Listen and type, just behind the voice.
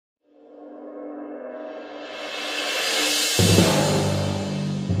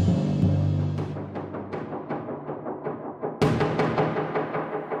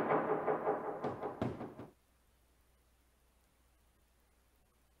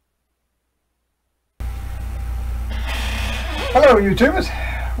Hello YouTubers,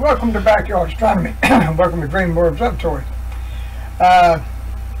 welcome to Backyard Astronomy. Welcome to Green Observatory.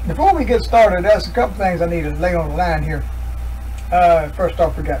 Before we get started, there's a couple things I need to lay on the line here. First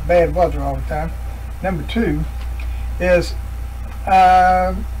off, we got bad weather all the time. Number two is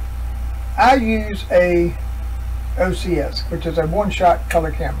I use a OCS, which is a one-shot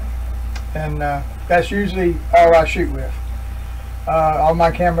color camera, and that's usually all I shoot with. All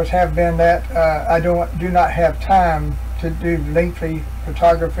my cameras have been that. I do not have time to do lengthy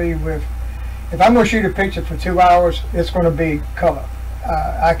photography with. If I'm going to shoot a picture for 2 hours, it's going to be color.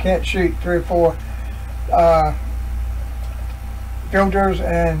 I can't shoot 3 or 4 filters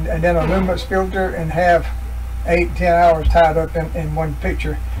and then a lumens filter and have 8-10 hours tied up in one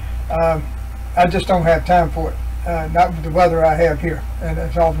picture. I just don't have time for it. Not with the weather I have here, and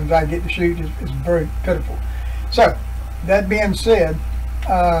as often as I get to shoot, it's very pitiful. So that being said,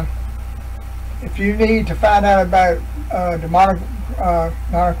 if you need to find out about the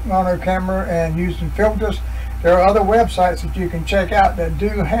mono camera and using filters, there are other websites that you can check out that do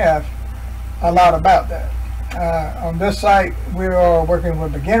have a lot about that. On this site, we are working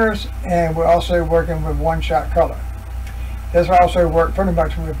with beginners, and we're also working with one-shot color. This will also work pretty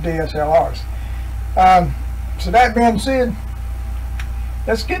much with DSLRs. So that being said,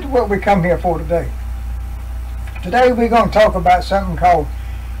 let's get to what we come here for today. Today we're going to talk about something called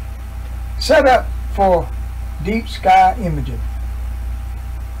setup for deep sky imaging.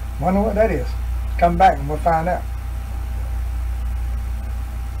 Wonder what that is? Come back and we'll find out.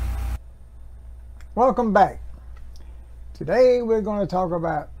 Welcome back. Today we're going to talk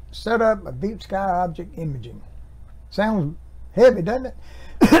about setup of deep sky object imaging. Sounds heavy, doesn't it?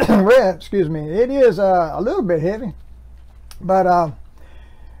 Well, excuse me, it is a little bit heavy, but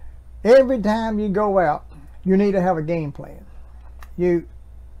every time you go out, you need to have a game plan. If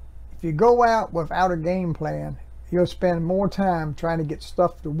you go out without a game plan, you'll spend more time trying to get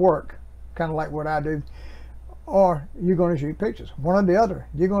stuff to work, kind of like what I do, or you're going to shoot pictures. One or the other.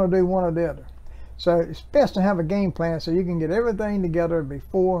 You're going to do one or the other. So it's best to have a game plan so you can get everything together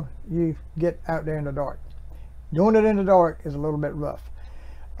before you get out there in the dark. Doing it in the dark is a little bit rough.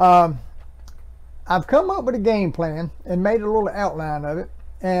 I've come up with a game plan and made a little outline of it,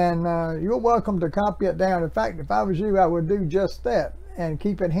 and you're welcome to copy it down. In fact, if I was you, I would do just that and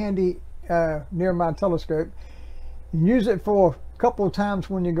keep it handy near my telescope. Use it for a couple of times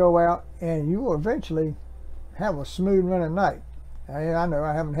when you go out, and you will eventually have a smooth running night. I know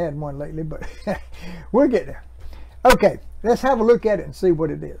I haven't had one lately, but we'll get there. Okay, let's have a look at it and see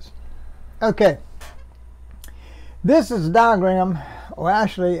what it is. Okay, this is a diagram, or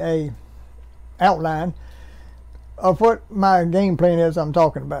actually a outline of what my game plan is I'm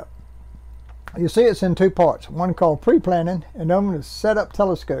talking about. You see it's in 2 parts, one called pre-planning and the other one is set up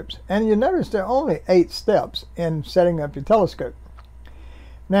telescopes. And you notice there are only 8 steps in setting up your telescope.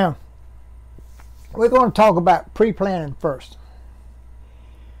 Now, we're going to talk about pre-planning first.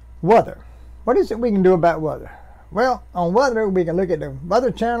 Weather. What is it we can do about weather? Well, on weather, we can look at the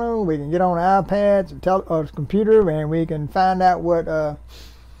weather channel, we can get on iPads or computer, and we can find out what the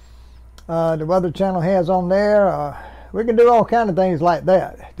weather channel has on there. We can do all kinds of things like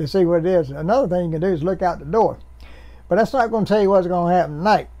that to see what it is. Another thing you can do is look out the door. But that's not going to tell you what's going to happen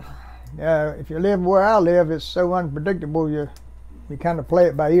tonight. If you live where I live, it's so unpredictable, you kind of play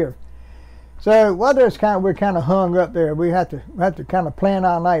it by ear. So weather is we're kind of hung up there. We have to kind of plan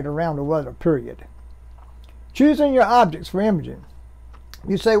our night around the weather, period. Choosing your objects for imaging.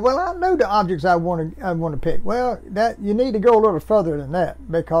 You say, well, I know the objects I want to pick. Well, that you need to go a little further than that,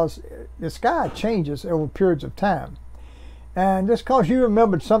 because the sky changes over periods of time. And just because you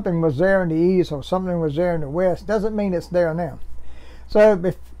remembered something was there in the east or something was there in the west doesn't mean it's there now. So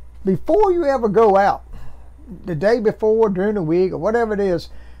before you ever go out, the day before, during the week, or whatever it is,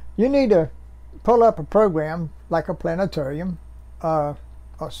 you need to pull up a program like a planetarium. A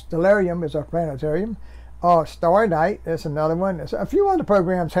stellarium is a planetarium. Starry Night, that's another one. There's a few other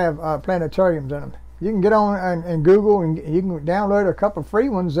programs have planetariums in them. You can get on and Google, and you can download a couple of free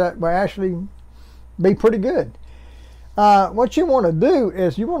ones that will actually be pretty good. What you want to do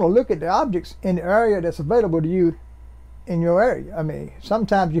is you want to look at the objects in the area that's available to you in your area. I mean,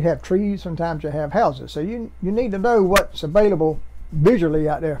 sometimes you have trees, sometimes you have houses. So you need to know what's available visually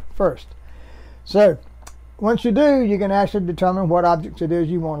out there first. So once you do, you can actually determine what objects it is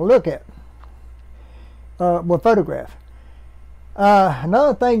you want to look at. Or photograph.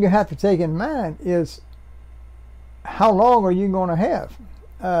 Another thing you have to take in mind is how long are you going to have?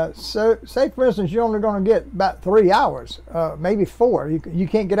 So say for instance you're only going to get about 3 hours, maybe 4. You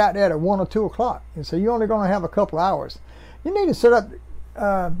can't get out there at 1 or 2 o'clock, and so you're only going to have a couple hours. You need to set up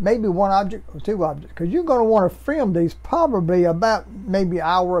maybe one object or two objects, because you're going to want to film these probably about maybe an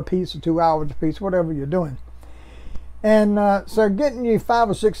hour a piece or 2 hours a piece, whatever you're doing. And so getting you 5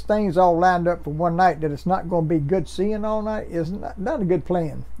 or 6 things all lined up for one night that it's not going to be good seeing all night is not a good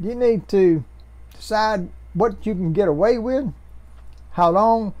plan. You need to decide what you can get away with, how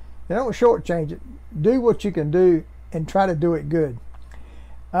long. You don't shortchange it. Do what you can do and try to do it good.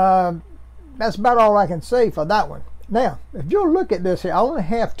 That's about all I can say for that one. Now, if you'll look at this here, I only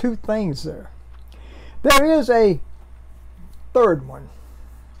have 2 things there. There is a third one.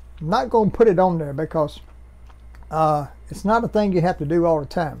 I'm not going to put it on there because it's not a thing you have to do all the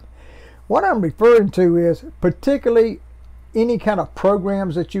time. What I'm referring to is particularly any kind of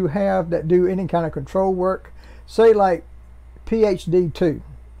programs that you have that do any kind of control work, say like PhD2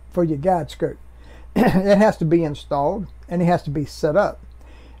 for your guide scope. It has to be installed and it has to be set up.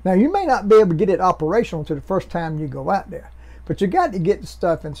 Now, you may not be able to get it operational until the first time you go out there, but you got to get the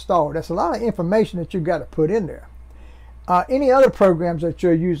stuff installed. That's a lot of information that you've got to put in there. Any other programs that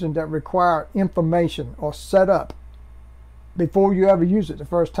you're using that require information or set up before you ever use it the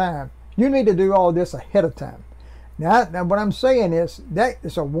first time, you need to do all this ahead of time. Now what I'm saying is that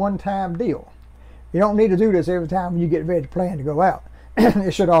it's a one-time deal. You don't need to do this every time you get ready to plan to go out.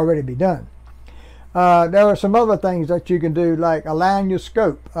 It should already be done. There are some other things that you can do, like align your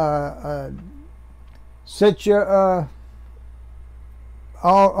scope, set your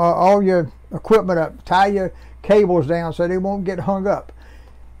all your equipment up, tie your cables down so they won't get hung up.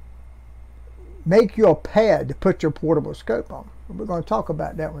 Make your pad to put your portable scope on. We're going to talk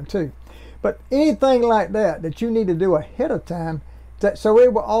about that one too. But anything like that you need to do ahead of time, so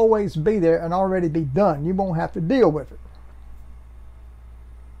it will always be there and already be done. You won't have to deal with it.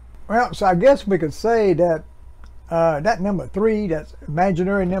 Well, so I guess we could say that that number 3, that's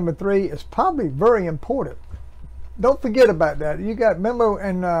imaginary number 3, is probably very important. Don't forget about that. You got, remember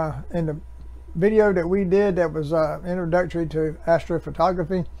in the video that we did that was introductory to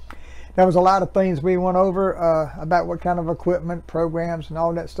astrophotography, there was a lot of things we went over about what kind of equipment, programs, and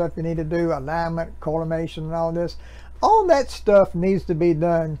all that stuff you need to do, alignment, collimation, and all this. All that stuff needs to be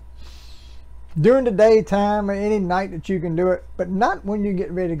done during the daytime or any night that you can do it, but not when you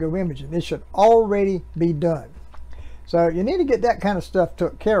get ready to go imaging. It should already be done. So you need to get that kind of stuff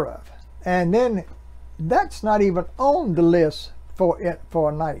took care of. And then that's not even on the list for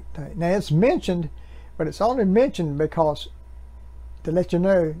a night. Now it's mentioned, but it's only mentioned because to let you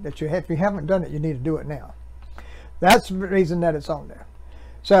know that if you haven't done it, you need to do it now. That's the reason that it's on there.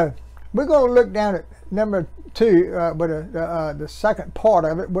 So we're going to look down at number 2 with the second part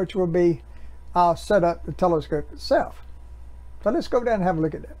of it, which will be I'll set up the telescope itself. So let's go down and have a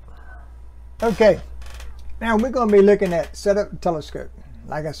look at that. Okay, now we're going to be looking at set up the telescope.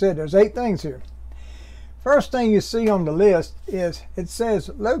 Like I said, there's 8 things here. First thing you see on the list is it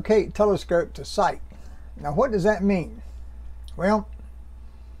says locate telescope to site. Now what does that mean? Well,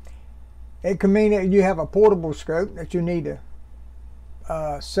 it can mean that you have a portable scope that you need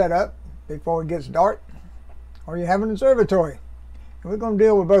to set up before it gets dark, or you have an observatory. And we're going to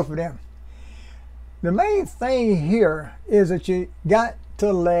deal with both of them. The main thing here is that you got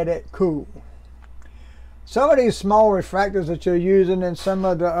to let it cool. Some of these small refractors that you're using and some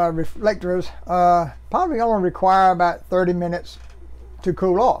of the reflectors probably only require about 30 minutes to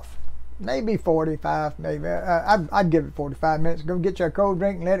cool off. Maybe 45, maybe. I'd give it 45 minutes. Go get you a cold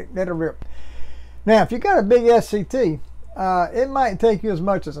drink and let it rip. Now, if you got a big SCT, it might take you as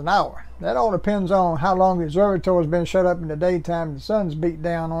much as an hour. That all depends on how long the observatory has been shut up in the daytime and the sun's beat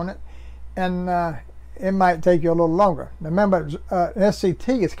down on it. And it might take you a little longer. Now remember,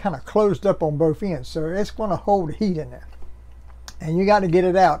 SCT is kind of closed up on both ends, so it's going to hold heat in there. And you got to get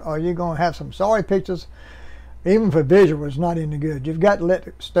it out, or you're going to have some sorry pictures. Even for visual, it's not any good. You've got to let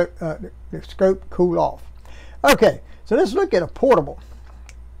the scope cool off. Okay, so let's look at a portable.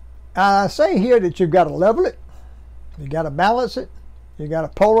 I say here that you've got to level it, you got to balance it, you got a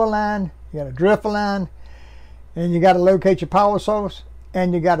polar line, you got a drift line, and you got to locate your power source,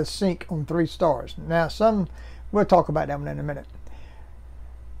 and you got to sync on 3 stars. Now we'll talk about that one in a minute.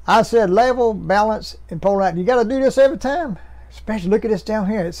 I said level, balance, and polar line. You got to do this every time. Especially look at this down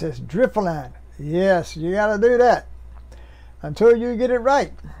here. It says drift line. Yes, you got to do that until you get it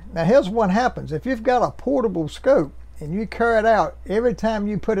right. Now here's what happens. If you've got a portable scope and you carry it out, every time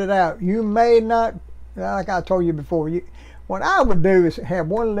you put it out, you may not, like I told you before, what I would do is have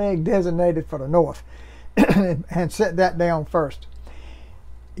one leg designated for the north and set that down first.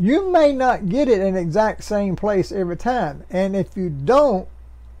 You may not get it in the exact same place every time, and if you don't,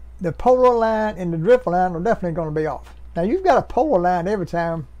 the polar line and the drift line are definitely going to be off. Now you've got a polar line every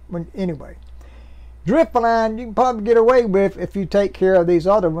time anyway. Drift line you can probably get away with if you take care of these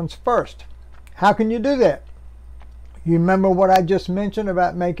other ones first. How can you do that? You remember what I just mentioned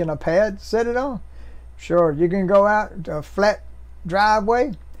about making a pad, set it on? Sure, you can go out to a flat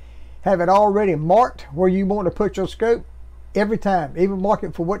driveway, have it already marked where you want to put your scope every time, even mark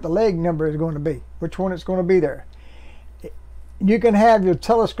it for what the leg number is going to be, which one it's going to be there. You can have your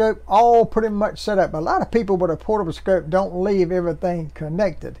telescope all pretty much set up. A lot of people with a portable scope don't leave everything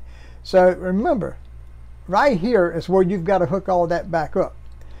connected. So remember, right here is where you've got to hook all that back up.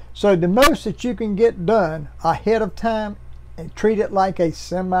 So the most that you can get done ahead of time and treat it like a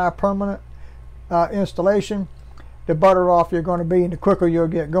semi-permanent installation, the better off you're going to be and the quicker you'll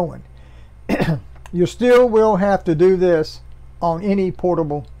get going. You still will have to do this on any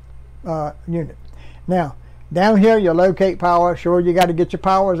portable unit. Now, down here you locate power. Sure, you got to get your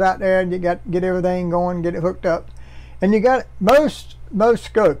powers out there and you got to get everything going, get it hooked up. And you got most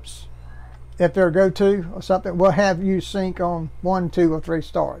scopes, if they're go-to or something, will have you sync on 1, 2, or 3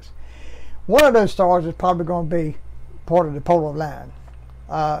 stars. One of those stars is probably going to be part of the polar line.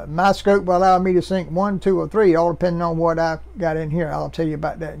 My scope will allow me to sync 1, 2, or 3, all depending on what I've got in here. I'll tell you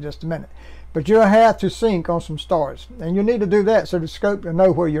about that in just a minute. But you'll have to sync on some stars, and you need to do that so the scope will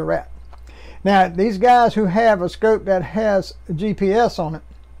know where you're at. Now, these guys who have a scope that has a GPS on it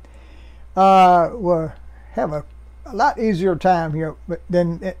will have a lot easier time here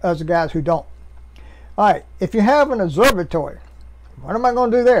than other guys who don't. All right, if you have an observatory, what am I going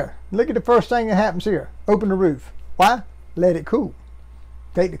to do there? Look at the first thing that happens here. Open the roof. Why? Let it cool.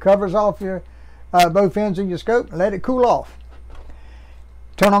 Take the covers off your both ends of your scope and let it cool off.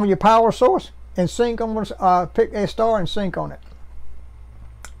 Turn on your power source and sync on pick a star and sync on it.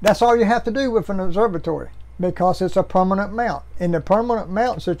 That's all you have to do with an observatory because it's a permanent mount. In the permanent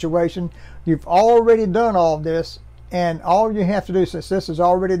mount situation, you've already done all this, and all you have to do, since this is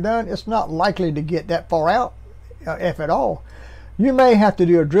already done, it's not likely to get that far out, if at all. You may have to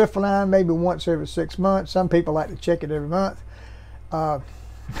do a drift line maybe once every 6 months. Some people like to check it every month.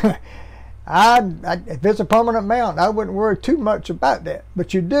 If it's a permanent mount, I wouldn't worry too much about that.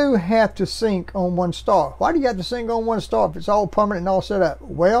 But you do have to sync on 1 star. Why do you have to sync on 1 star if it's all permanent and all set up?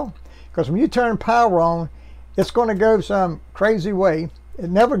 Well, because when you turn power on, it's going to go some crazy way. It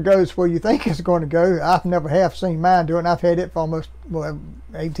never goes where you think it's going to go. I've never have seen mine do it, and I've had it for almost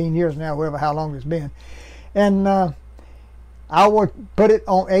 18 years now, however how long it's been. And I will put it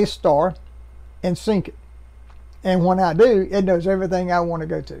on a star and sync it. And when I do, it knows everything I want to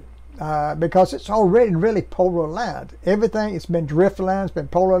go to. Because it's already really polar lined. Everything, it's been drift lined, it's been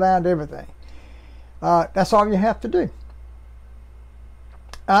polar lined, everything. That's all you have to do.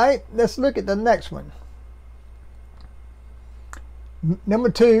 All right, let's look at the next one. Number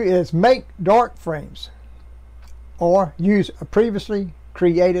 2 is make dark frames or use a previously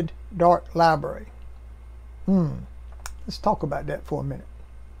created dark library. Let's talk about that for a minute.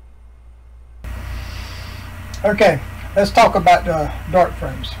 Okay, let's talk about dark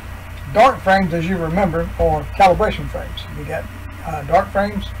frames. Dark frames, as you remember, are calibration frames. We got dark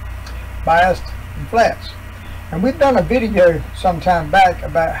frames, biased, and flats. And we've done a video some time back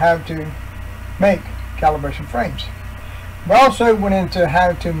about how to make calibration frames. We also went into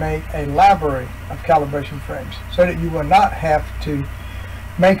how to make a library of calibration frames so that you will not have to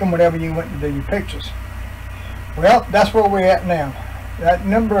make them whenever you want to do your pictures. Well, that's where we're at now. That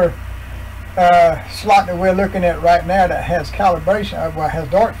number slot that we're looking at right now that has calibration, well, has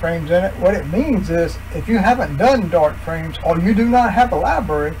dark frames in it, what it means is if you haven't done dark frames or you do not have a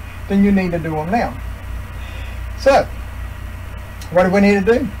library, then you need to do them now. So, what do we need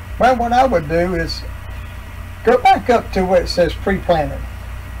to do? Well, what I would do is go back up to where it says pre-planning.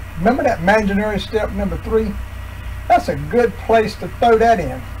 Remember that imaginary step number 3? That's a good place to throw that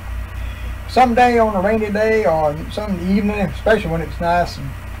in. Someday on a rainy day or some evening, especially when it's nice and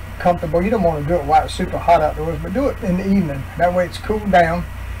comfortable. You don't want to do it while it's super hot outdoors, but do it in the evening. That way it's cooled down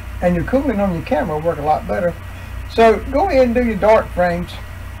and your cooling on your camera will work a lot better. So go ahead and do your dark frames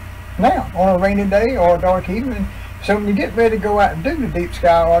now on a rainy day or a dark evening. So when you get ready to go out and do the deep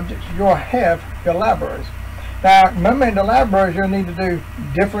sky objects, you'll have your libraries. Now remember, in the libraries you'll need to do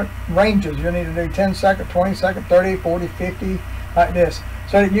different ranges. You'll need to do 10 second, 20 second, 30, 40, 50, like this,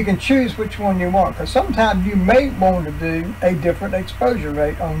 so that you can choose which one you want, because sometimes you may want to do a different exposure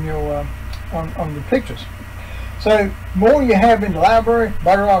rate on your on your pictures. So more you have in the library,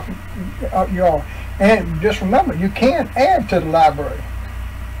 better off you are. And just remember, you can add to the library,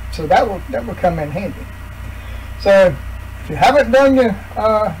 so that will come in handy. So if you haven't done your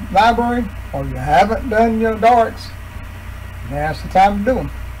library or you haven't done your darks, now's the time to do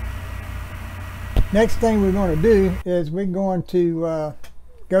them. Next thing we're going to do is we're going to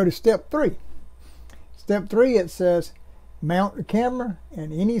go to step 3. Step 3, it says mount the camera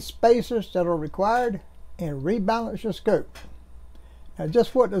and any spacers that are required and rebalance your scope. Now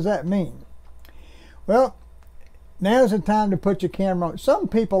just what does that mean? Well, now's the time to put your camera on. Some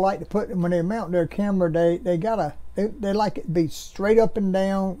people like to put, when they mount their camera, they like it to be straight up and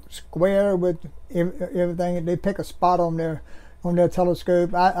down, square with everything. They pick a spot on their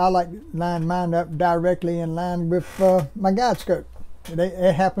telescope. I like to line mine up directly in line with my guide scope.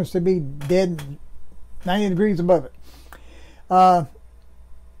 It happens to be dead 90 degrees above it.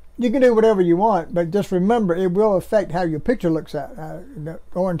 You can do whatever you want, but just remember it will affect how your picture looks at, the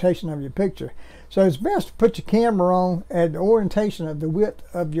orientation of your picture. So it's best to put your camera on at the orientation of the width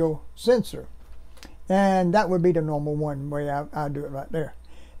of your sensor. And that would be the normal one way I do it right there.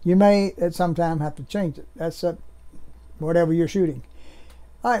 You may at some time have to change it. That's up whatever you're shooting.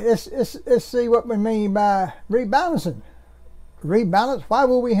 All right, let's see what we mean by rebalancing. Rebalance? Why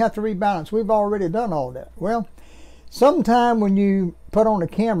will we have to rebalance? We've already done all that. Well, sometime when you put on a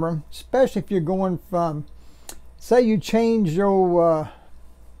camera, especially if you're going from, say you change your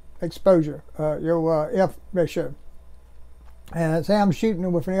exposure, your F ratio, and say I'm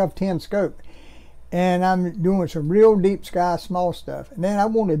shooting with an F10 scope, and I'm doing some real deep sky small stuff, and then I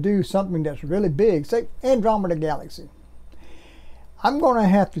want to do something that's really big, say Andromeda Galaxy. I'm going to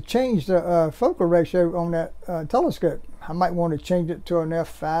have to change the focal ratio on that telescope. I might want to change it to an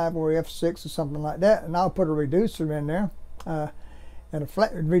F5 or F6 or something like that, and I'll put a reducer in there, and a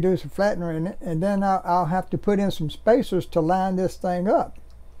reducer flattener in it, and then I'll have to put in some spacers to line this thing up.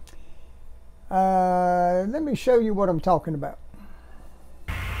 Let me show you what I'm talking about.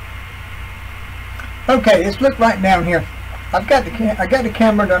 Okay, let's look right down here. I got the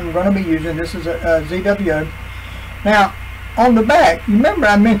camera that I'm going to be using. This is a ZWO. Now, on the back, you remember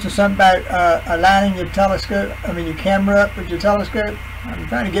I mentioned something about aligning your telescope, your camera up with your telescope? I'm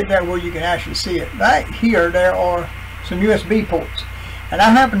trying to get that where you can actually see it. Right here, there are some USB ports. And I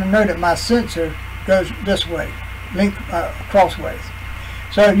happen to know that my sensor goes this way, crossways.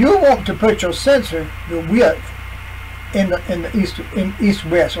 So you'll want to put your sensor, the width, in the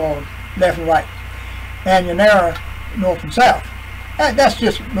east-west or left and right, and your narrow north and south. That's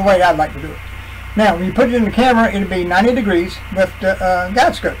just the way I like to do it. Now, when you put it in the camera, it'll be 90 degrees with the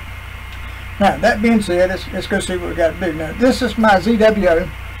guide scope. Now, that being said, let's go see what we got to do. Now, this is my ZWO,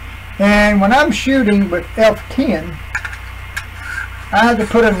 and when I'm shooting with F10, I have to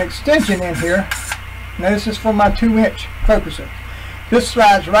put an extension in here. Now, this is for my 2-inch focuser. This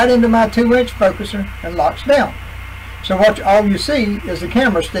slides right into my 2-inch focuser and locks down. So all you see is the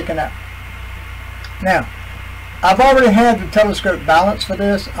camera sticking out. Now, I've already had the telescope balance for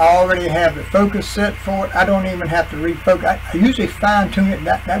this. I already have the focus set for it. I don't even have to refocus. I usually fine tune it.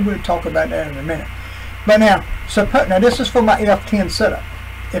 That we'll talk about that in a minute. But now this is for my F10 setup.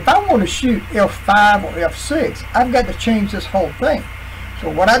 If I want to shoot F5 or F6, I've got to change this whole thing. So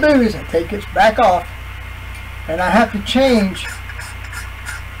what I do is I take it back off, and I have to change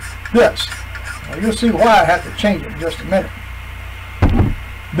this. Now you'll see why I have to change it in just a minute.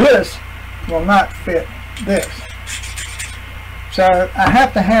 This will not fit this. So I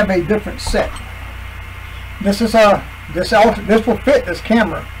have to have a different set. This will fit this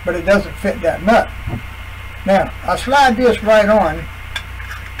camera, but it doesn't fit that nut. Now I slide this right on,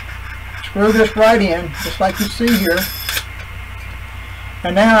 screw this right in, just like you see here,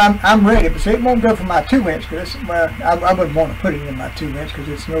 and now I'm ready. But see, it won't go for my 2-inch because I wouldn't want to put it in my 2-inch because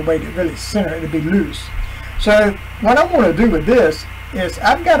it's no way to really center it. It'd be loose. So what I want to do with this is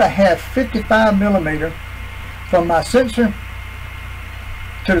I've got to have 55 millimeter from my sensor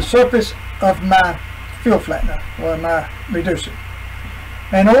to the surface of my field flattener or my reducer.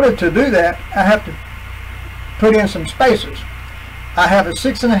 In order to do that, I have to put in some spacers. I have a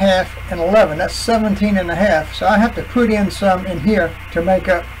 6.5 and 11. That's 17.5. So I have to put in some in here to make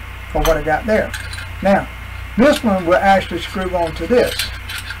up for what I got there. Now, this one will actually screw onto this.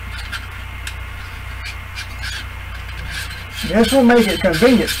 This will make it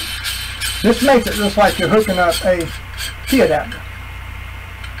convenient. This makes it look like you're hooking up a key adapter.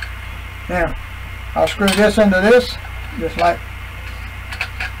 Now, I'll screw this into this, just like,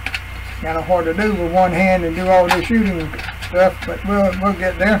 kind of hard to do with one hand and do all this shooting stuff, but we'll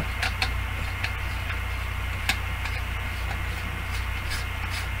get there.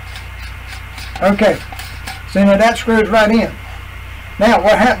 Okay, so now that screws right in. Now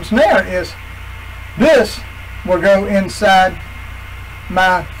what happens now is this will go inside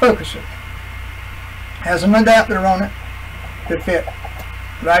my focuser. Has an adapter on it to fit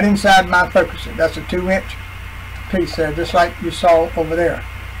right inside my focuser. That's a 2-inch piece there, just like you saw over there.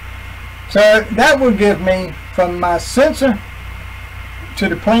 So that will give me from my sensor to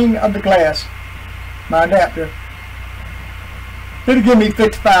the plane of the glass my adapter, it'll give me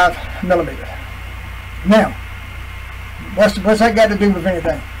 55 millimeters. Now, what's that got to do with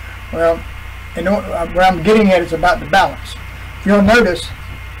anything? Well, where I'm getting at is about the balance. If you'll notice,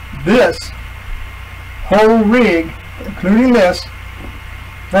 this whole rig, including this,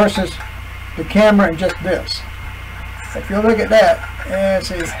 versus the camera and just this. If you look at that, and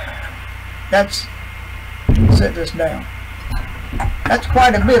see, that's, set this down. That's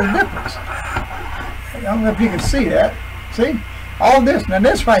quite a bit of difference. I don't know if you can see that. See? All this, now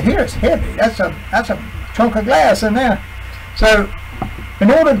this right here is heavy. That's a chunk of glass in there. So, in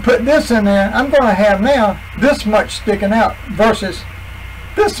order to put this in there, I'm going to have now this much sticking out versus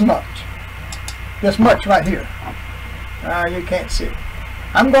this much. This much right here. You can't see it.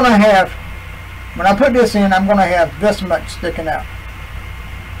 I'm going to have, when I put this in, I'm going to have this much sticking out.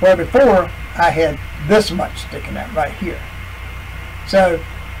 Where before, I had this much sticking out right here. So,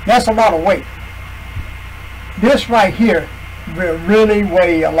 that's a lot of weight. This right here will really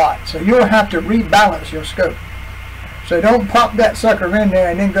weigh a lot. So, you'll have to rebalance your scope. So, don't pop that sucker in there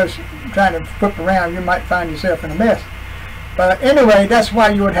and then go trying to flip around. You might find yourself in a mess. But anyway, that's why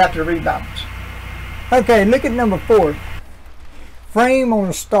you would have to rebalance. Okay, look at number 4. Frame on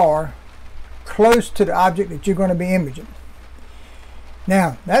a star close to the object that you're going to be imaging.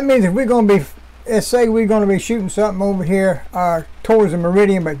 Now, that means if we're going to be, let's say we're going to be shooting something over here towards the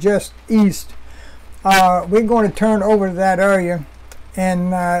meridian, but just east, we're going to turn over to that area,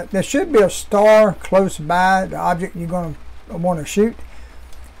 and there should be a star close by the object you're going to want to shoot.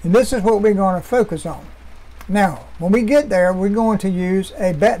 And this is what we're going to focus on. Now, when we get there, we're going to use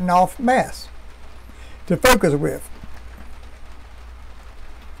a button-off mask to focus with.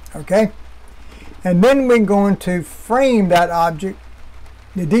 Okay? And then we're going to frame that object,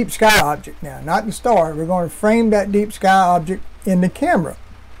 the deep sky object now, not the star. We're going to frame that deep sky object in the camera.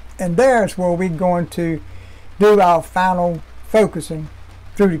 And there's where we're going to do our final focusing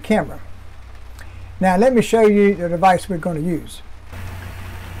through the camera. Now let me show you the device we're going to use.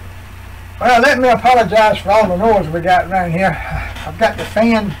 Well, let me apologize for all the noise we got around here. I've got the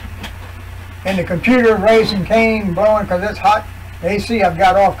fan in the computer raising cane blowing because it's hot. The AC I've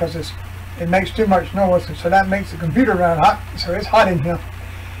got off because it makes too much noise, and so that makes the computer run hot, so it's hot in here.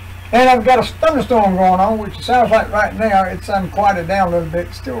 And I've got a thunderstorm going on, which it sounds like right now it's quieted down a little bit.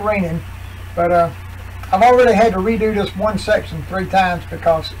 It's still raining, but I've already had to redo this one section 3 times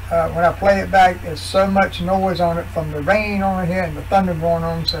because when I play it back, there's so much noise on it from the rain on here and the thunder going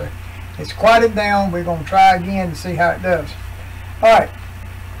on, so it's quieted down. We're going to try again to see how it does. Alright,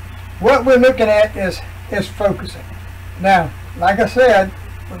 what we're looking at is focusing. Now, like I said,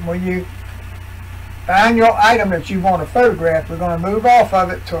 when you find your item that you want to photograph, we're going to move off of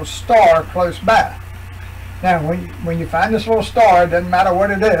it to a star close by. Now, when you find this little star, it doesn't matter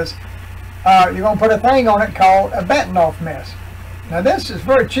what it is, you're going to put a thing on it called a button-off mask. Now, this is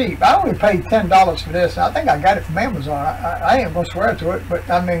very cheap. I only paid $10 for this. I think I got it from Amazon. I ain't going to swear to it, but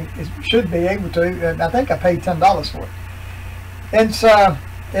I mean, it should be able to, and I think I paid $10 for it.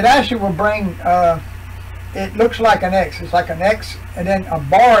 It actually will bring, it looks like an X. It's like an X and then a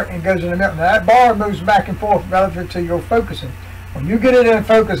bar and goes in the middle. Now that bar moves back and forth relative to your focusing. When you get it in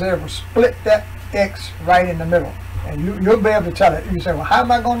focus, it will split that X right in the middle. And you'll be able to tell it. You say, well, how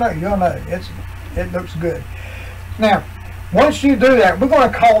am I going to know? You'll know. It looks good. Now, once you do that, we're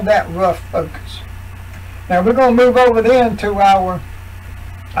going to call that rough focus. Now we're going to move over then to our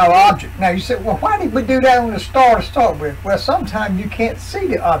object. Now you say, well, why did we do that on the star to start with? Well, sometimes you can't see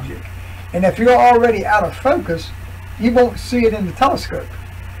the object. And if you're already out of focus, you won't see it in the telescope.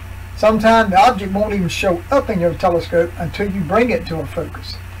 Sometimes the object won't even show up in your telescope until you bring it to a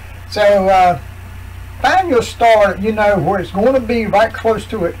focus. So find your star that you know where it's going to be right close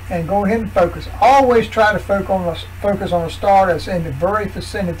to it and go ahead and focus. Always try to focus on a star that's in the very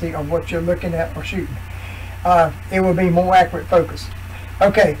vicinity of what you're looking at or shooting. It will be more accurate focus.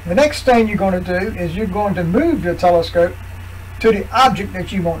 Okay, the next thing you're going to do is you're going to move your telescope to the object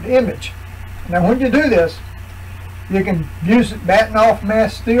that you want to image. Now when you do this, you can use it button-off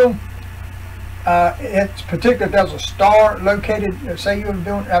mask still. It's particular if there's a star located, say you're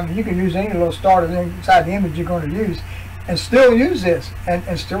doing, I mean, you can use any little star that's inside the image you're going to use and still use this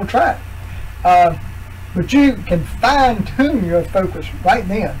and still try it. But you can fine-tune your focus right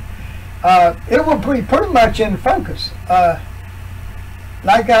then. It will be pretty much in focus.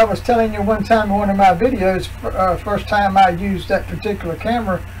 Like I was telling you one time in one of my videos, first time I used that particular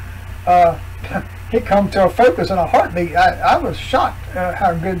camera, it come to a focus in a heartbeat. I was shocked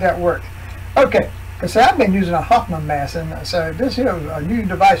how good that worked. Okay, because I've been using a Hoffman mask, and so this here was a new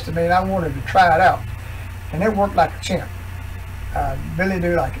device to me, and I wanted to try it out, and it worked like a champ. I really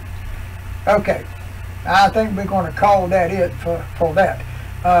do like it. Okay, I think we're going to call that it for that.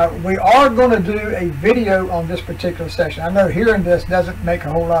 We are going to do a video on this particular section. I know hearing this doesn't make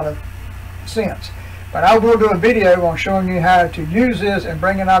a whole lot of sense, but I will do a video on showing you how to use this and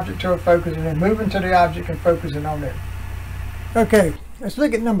bring an object to a focus and then moving to the object and focusing on it. Okay, let's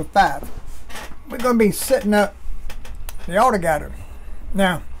look at number 5. We're going to be setting up the autoguider.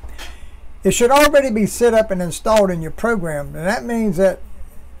 Now, it should already be set up and installed in your program, and that means that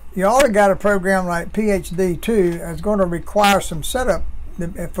your autoguider program like PhD2 is going to require some setup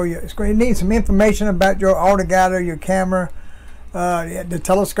for you. It needs some information about your autoguider, your camera, the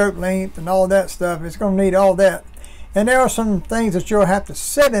telescope length and all that stuff. It's going to need all that, and there are some things that you'll have to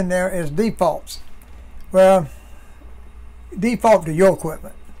set in there as defaults. Well, default to your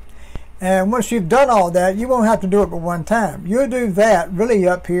equipment. And once you've done all that, you won't have to do it but one time. You'll do that really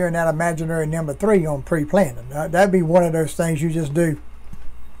up here in that imaginary number 3 on pre-planning. That'd be one of those things you just do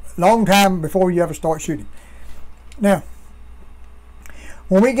a long time before you ever start shooting. Now,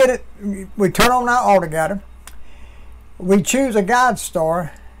 when we get it, we turn on our autoguider, we choose a guide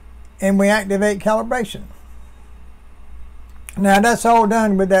star, and we activate calibration. Now that's all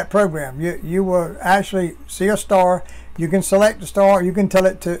done with that program. You will actually see a star. You can select the star, you can tell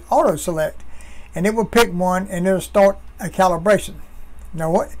it to auto select, and it will pick one and it'll start a calibration. Now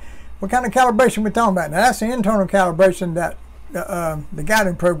what kind of calibration we're talking about? Now that's the internal calibration that the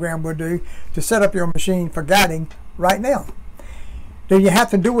guiding program will do to set up your machine for guiding right now. Do you have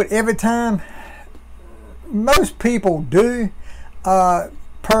to do it every time? Most people do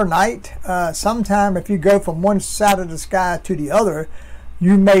per night. Sometime if you go from one side of the sky to the other,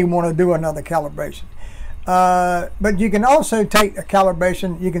 you may want to do another calibration. But you can also take a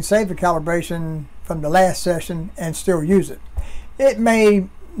calibration, you can save the calibration from the last session and still use it. It may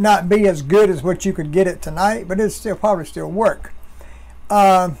not be as good as what you could get it tonight, but it's still probably still work.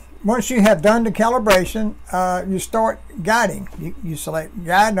 Once you have done the calibration, you start guiding. You select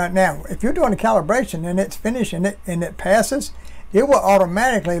guide. Now, if you're doing a calibration and it's finished and it passes, it will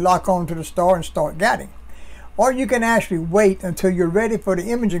automatically lock onto the star and start guiding. Or you can actually wait until you're ready for the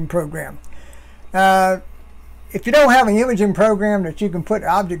imaging program. If you don't have an imaging program that you can put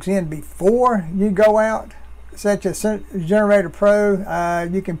objects in before you go out, such as Generator Pro,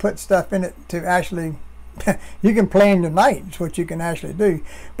 you can put stuff in it to actually, you can plan your night, is what you can actually do.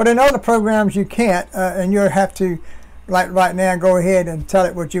 But in other programs you can't, and you'll have to, like right now, go ahead and tell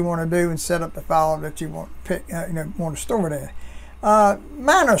it what you want to do and set up the file that you want to pick, want to store there.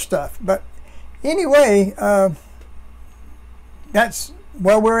 Minor stuff, but anyway, that's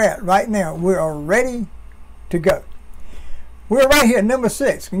where we're at right now. We are ready to go. We're right here at number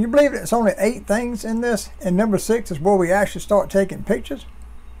 6. Can you believe it? It's only 8 things in this, and number 6 is where we actually start taking pictures.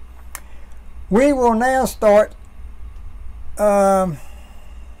 We will now start, well,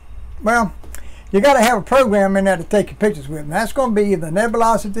 you got to have a program in there to take your pictures with. And that's going to be either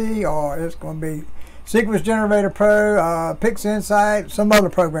Nebulosity, or it's going to be Sequence Generator Pro, PixInsight, some other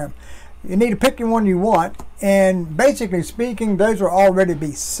program. You need to pick the one you want, and basically speaking, those will already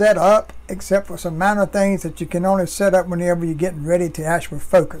be set up, except for some minor things that you can only set up whenever you're getting ready to actually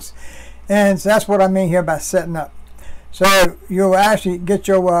focus. And so that's what I mean here by setting up. So you'll actually get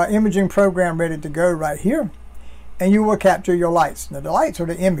your imaging program ready to go right here, and you will capture your lights. Now the lights are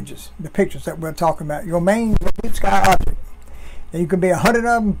the images, the pictures that we're talking about, your main deep sky object. Now you could be 100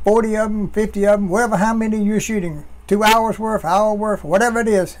 of them, 40 of them, 50 of them, whatever, how many you're shooting. 2 hours worth, hour worth, whatever it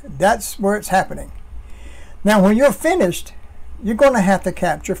is, that's where it's happening. Now when you're finished, you're going to have to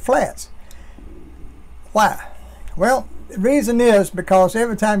capture flats. Why? Well, the reason is because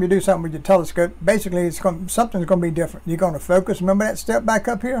every time you do something with your telescope, basically something's going to be different. You're going to focus. Remember that step back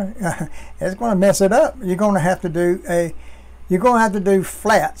up here? It's going to mess it up. You're going to have to do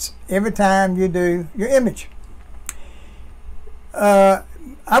flats every time you do your image.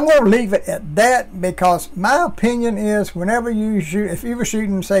 I'm going to leave it at that, because my opinion is whenever you shoot, if you were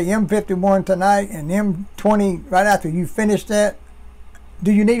shooting say M51 tonight and M20 right after you finish that,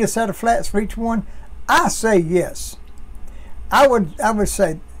 do you need a set of flats for each one? I say yes. I would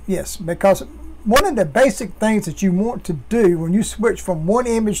say yes, because one of the basic things that you want to do when you switch from one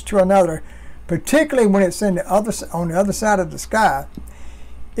image to another, particularly when it's on the other side of the sky,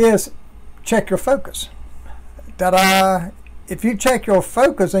 is check your focus. Ta-da! If you check your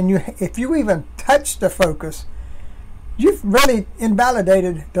focus and if you even touch the focus, you've really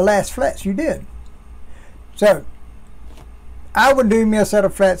invalidated the last flats you did. So I would do me a set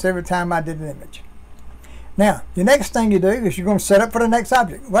of flats every time I did an image. Now the next thing you do is you're going to set up for the next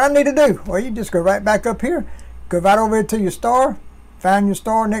object. What I need to do? Well, you just go right back up here, go right over to your star, find your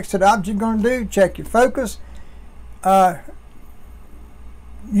star next to the object you're going to do, check your focus.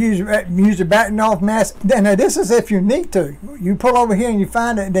 use the battery off mask. Now this is if you need to. You pull over here and you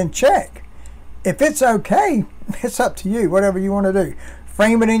find it and then check. If it's okay, it's up to you, whatever you want to do.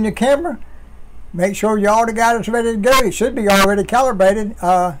 Frame it in your camera. Make sure you already got it ready to go. It should be already calibrated.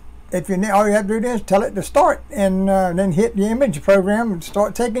 If you all you have to do is tell it to start, and then hit the image program and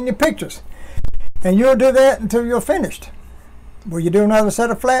start taking your pictures. And you'll do that until you're finished. Will you do another set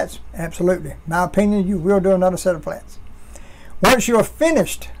of flats? Absolutely. In my opinion, you will do another set of flats. Once you're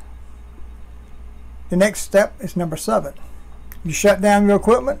finished, the next step is number 7. You shut down your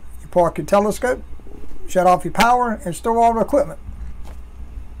equipment, you park your telescope, shut off your power, and store all the equipment.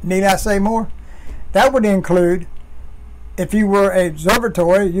 Need I say more? That would include, if you were an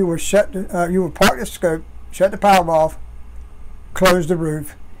observatory, you would park the scope, shut the power off, close the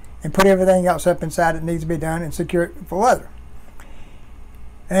roof, and put everything else up inside that needs to be done and secure it for weather.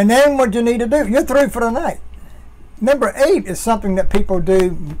 And then what you need to do, you're through for the night. Number 8 is something that people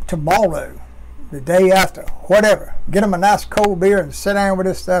do tomorrow, the day after, whatever. Get them a nice cold beer and sit down with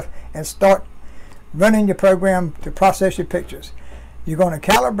this stuff and start running your program to process your pictures. You're going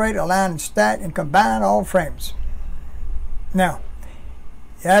to calibrate, align, and stack, and combine all frames. Now,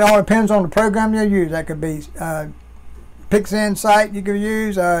 that all depends on the program you use. That could be PixInsight you could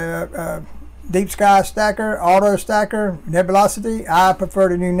use, Deep Sky Stacker, Auto Stacker, Nebulosity. I prefer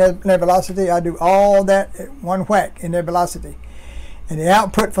to do Nebulosity. I do all that at one whack in Nebulosity. And the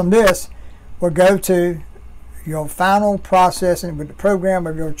output from this will go to your final processing with the program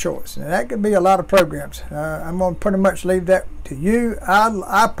of your choice. And that could be a lot of programs. I'm going to pretty much leave that to you.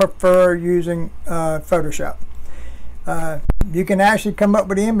 I prefer using Photoshop. You can actually come up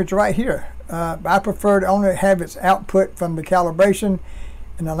with the image right here. I prefer to only have its output from the calibration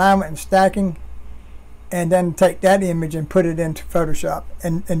and alignment and stacking, and then take that image and put it into Photoshop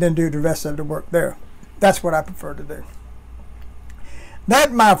and then do the rest of the work there. That's what I prefer to do.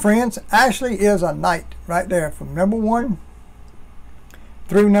 That, my friends, actually is a night right there from number 1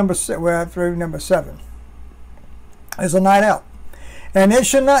 through number 7. It's a night out. And it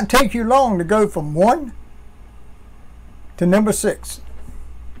should not take you long to go from 1 to number 6.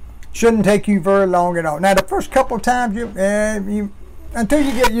 Shouldn't take you very long at all. Now the first couple of times until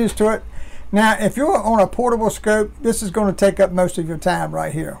you get used to it. Now if you're on a portable scope, this is going to take up most of your time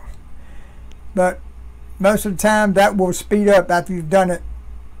right here. But most of the time that will speed up after you've done it.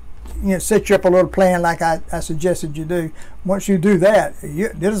 Set you up a little plan like I suggested you do. Once you do that,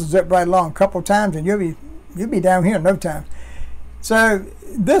 this will zip right along a couple of times and you'll be down here in no time. So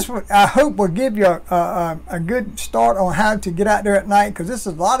this, I hope, will give you a good start on how to get out there at night, because this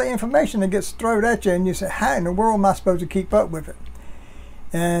is a lot of information that gets thrown at you and you say, how in the world am I supposed to keep up with it?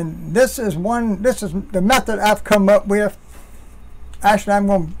 And this is the method I've come up with.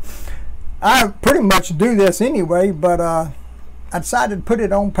 Actually, I pretty much do this anyway, but I decided to put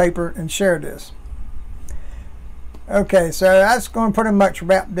it on paper and share this. Okay, so that's going to pretty much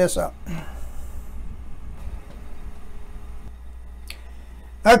wrap this up.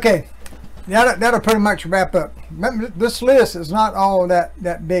 Okay, that'll pretty much wrap up. Remember, this list is not all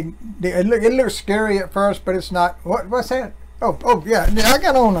that big. It looks scary at first, but it's not. What's that? Oh yeah, I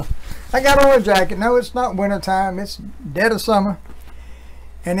got on a jacket. No, it's not winter time. It's dead of summer,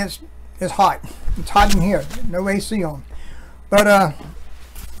 and it's hot. It's hot in here. No AC on. But I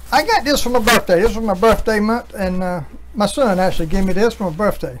got this for my birthday. This was my birthday month, and my son actually gave me this for my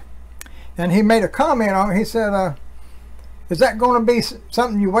birthday. And he made a comment on it. He said, is that going to be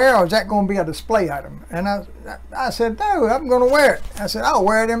something you wear, or is that going to be a display item? And I said, no, I'm going to wear it. I said, I'll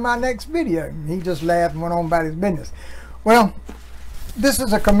wear it in my next video. And he just laughed and went on about his business. Well, this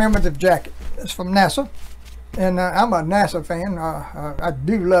is a commemorative jacket. It's from NASA, and I'm a NASA fan. I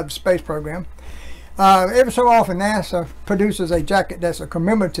do love the space program. Every so often NASA produces a jacket that's a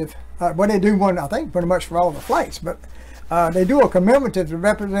commemorative. Well, they do one, I think, pretty much for all the flights, but they do a commemorative to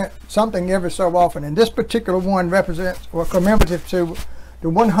represent something every so often, and this particular one represents or commemorative to the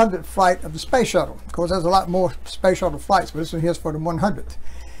 100th flight of the space shuttle. Of course, there's a lot more space shuttle flights, but this one here's for the 100th.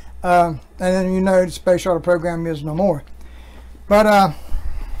 And then the space shuttle program is no more. But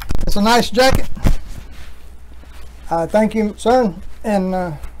it's a nice jacket. Thank you, son. And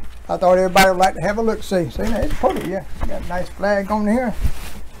I thought everybody would like to have a look. See, it's pretty. Yeah, got a nice flag on here.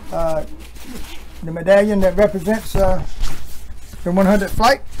 The medallion that represents the 100th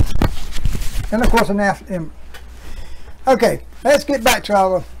flight, and of course an NASA emblem. Okay, let's get back to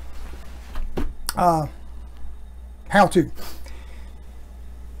our how-to.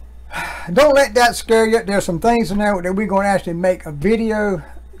 Don't let that scare you. There's some things in there that we're going to actually make a video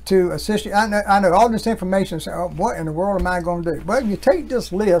to assist you. I know all this information. So, what in the world am I going to do? Well, you take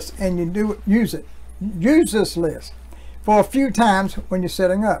this list and you use it. Use this list. for a few times when you're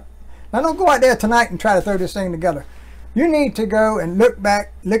setting up. Now don't go out there tonight and try to throw this thing together. You need to go and look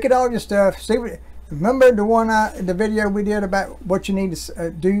back, look at all your stuff, see what, remember the video we did about what you need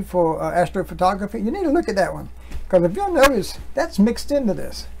to do for astrophotography? You need to look at that one, because if you'll notice, that's mixed into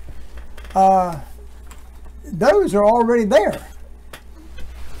this. Those are already there.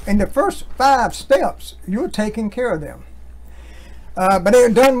 In the first 5 steps, you're taking care of them. But they're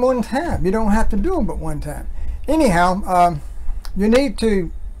done one time. You don't have to do them but one time. Anyhow, you need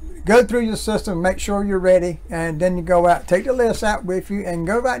to go through your system, make sure you're ready, and then you go out, take the list out with you, and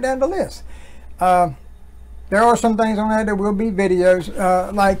go right down the list. There are some things on there that will be videos,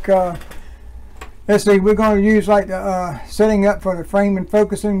 let's see, we're going to use like the setting up for the frame and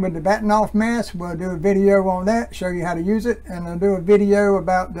focusing with the batting off mask. We'll do a video on that, show you how to use it, and I'll do a video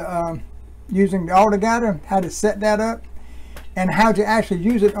about the, using the altogether, how to set that up, and how to actually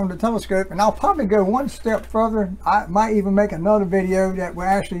use it on the telescope. And I'll probably go one step further. I might even make another video that will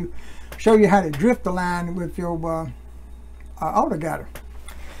actually show you how to drift the line with your altogether.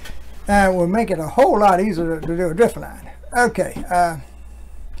 And will make it a whole lot easier to do a drift line. Okay.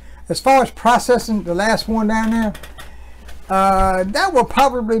 As far as processing the last one down there, that will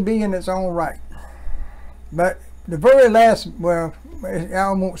probably be in its own right. But the very last, well,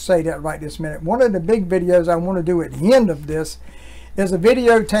 I won't say that right this minute. One of the big videos I want to do at the end of this is a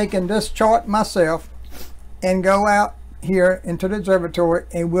video taking this chart myself and go out here into the observatory,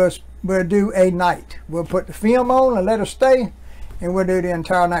 and we'll do a night. We'll put the film on and let it stay, and we'll do the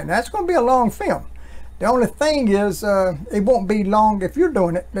entire night. Now, that's going to be a long film. The only thing is, it won't be long if you're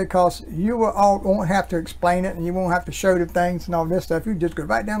doing it, because you won't have to explain it, and you won't have to show the things and all this stuff. You just go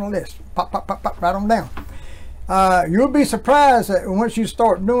right down the list, pop, pop, pop, pop, right on down. You'll be surprised that once you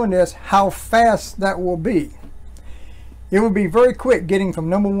start doing this, how fast that will be. It will be very quick getting from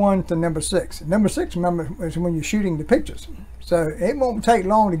number 1 to number 6. Number 6, remember, is when you're shooting the pictures. So it won't take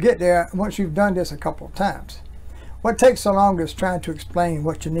long to get there once you've done this a couple of times. What takes so long is trying to explain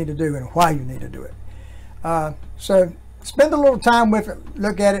what you need to do and why you need to do it. So spend a little time with it,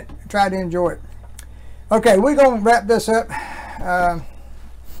 look at it, try to enjoy it. Okay, we're going to wrap this up.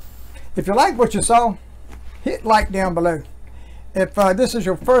 If you like what you saw, hit like down below. If this is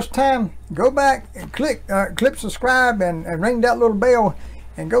your first time, go back and click subscribe and ring that little bell,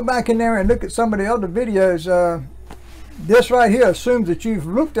 and go back in there and look at some of the other videos. This right here assumes that you've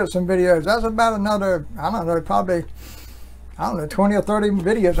looked at some videos. That's about another, I don't know, probably, I don't know, 20 or 30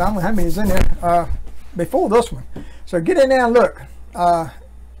 videos. I don't know how many is in there before this one. So get in there and look.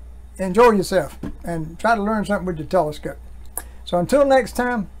 Enjoy yourself and try to learn something with your telescope. So until next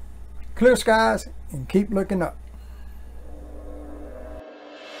time, clear skies and keep looking up.